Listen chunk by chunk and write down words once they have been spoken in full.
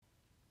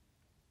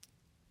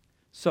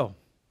So,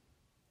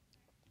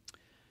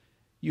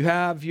 you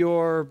have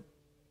your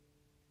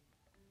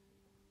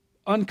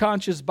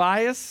unconscious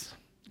bias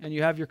and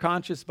you have your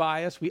conscious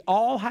bias. We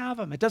all have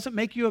them. It doesn't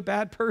make you a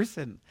bad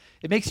person.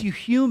 It makes you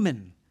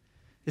human.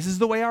 This is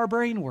the way our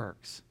brain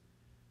works.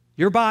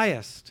 You're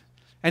biased.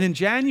 And in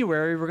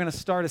January, we're going to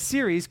start a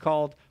series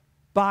called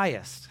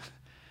Biased,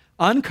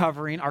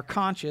 uncovering our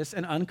conscious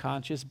and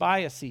unconscious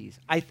biases.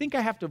 I think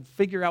I have to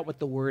figure out what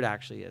the word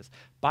actually is.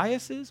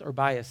 Biases or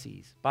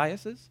biases?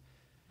 Biases?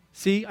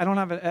 See,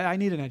 I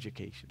need an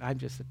education. I'm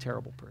just a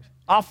terrible person.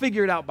 I'll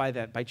figure it out by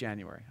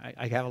January.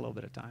 I have a little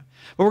bit of time.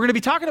 But we're going to be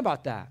talking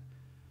about that.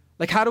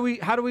 Like, how do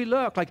we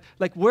look?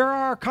 Like where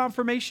are our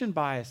confirmation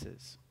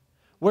biases?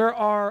 Where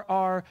are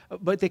our,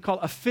 what they call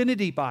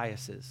affinity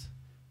biases?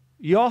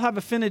 You all have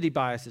affinity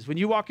biases. When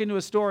you walk into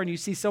a store and you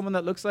see someone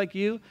that looks like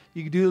you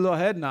do a little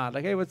head nod,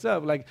 like, hey, what's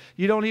up? Like,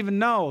 you don't even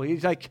know.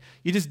 He's like,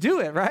 you just do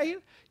it, right?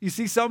 You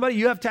see somebody,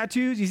 you have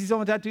tattoos, you see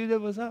someone tattooed,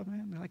 what's up,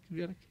 man? Like,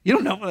 you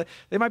don't know.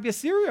 They might be a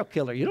serial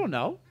killer. You don't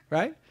know,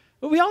 right?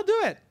 But we all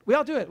do it. We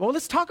all do it. Well,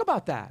 let's talk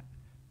about that.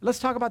 Let's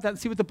talk about that and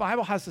see what the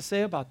Bible has to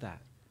say about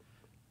that.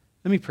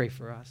 Let me pray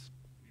for us.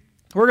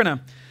 We're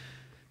going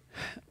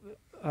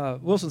to,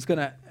 Wilson's going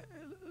to,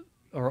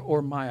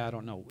 or Maya, I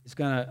don't know, is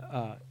going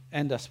to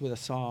end us with a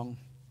song.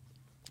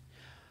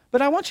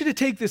 But I want you to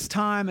take this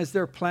time as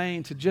they're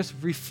playing to just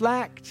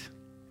reflect.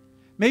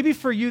 Maybe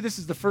for you, this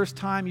is the first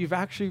time you've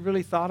actually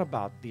really thought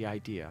about the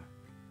idea.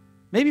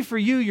 Maybe for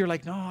you, you're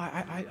like, no,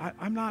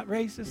 I'm not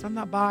racist. I'm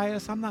not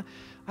biased.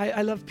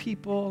 I love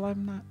people.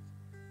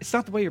 It's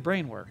not the way your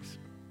brain works.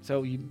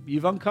 So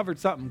you've uncovered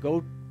something.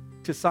 Go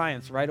to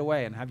science right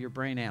away and have your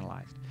brain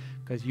analyzed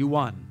because you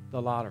won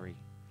the lottery.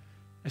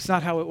 It's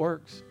not how it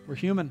works. We're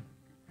human.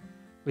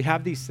 We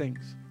have these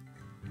things.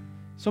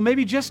 So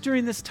maybe just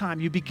during this time,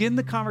 you begin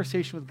the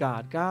conversation with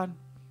God. God,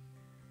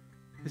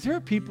 is there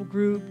a people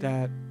group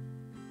that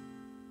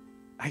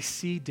I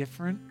see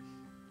different?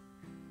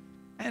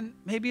 And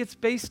maybe it's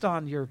based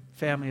on your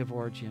family of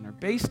origin or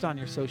based on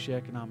your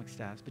socio-economic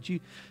status. But you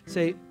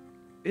say,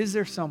 is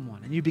there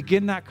someone? And you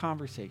begin that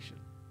conversation.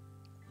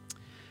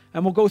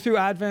 And we'll go through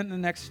Advent in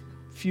the next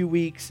few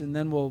weeks, and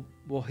then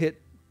we'll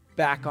hit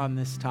back on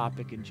this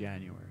topic in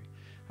January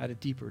at a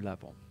deeper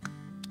level.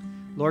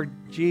 Lord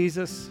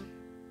Jesus,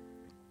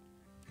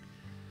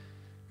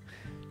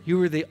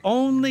 you are the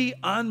only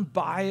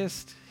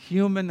unbiased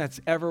human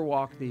that's ever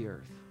walked the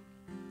earth.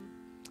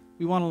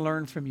 We want to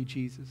learn from you,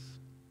 Jesus.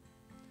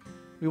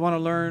 We want to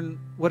learn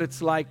what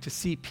it's like to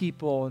see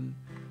people and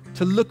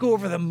to look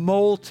over the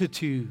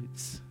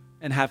multitudes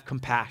and have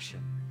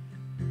compassion.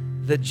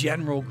 The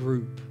general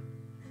group,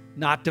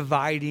 not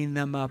dividing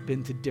them up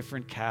into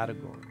different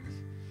categories,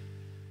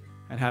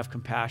 and have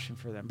compassion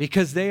for them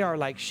because they are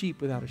like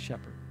sheep without a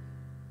shepherd.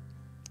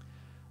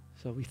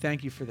 So we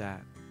thank you for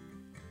that.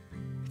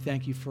 We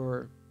thank you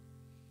for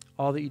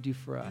all that you do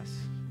for us.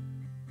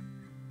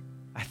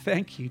 I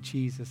thank you,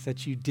 Jesus,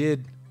 that you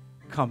did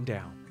come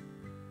down.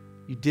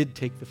 You did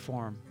take the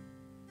form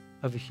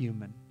of a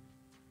human.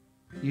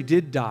 You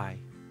did die.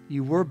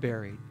 You were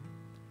buried.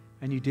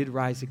 And you did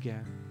rise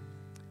again.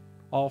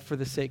 All for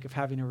the sake of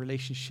having a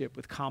relationship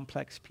with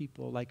complex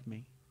people like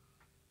me.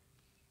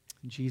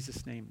 In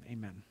Jesus' name,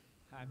 amen.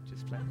 I'm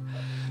just playing.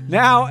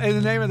 Now, in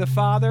the name of the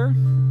Father,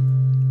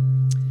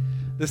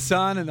 the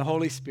Son, and the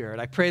Holy Spirit,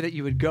 I pray that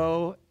you would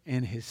go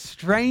in his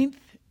strength,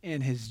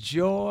 in his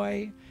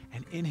joy,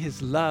 and in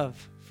his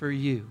love for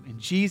you. In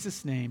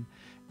Jesus' name,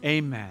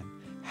 amen.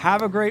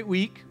 Have a great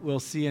week. We'll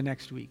see you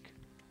next week.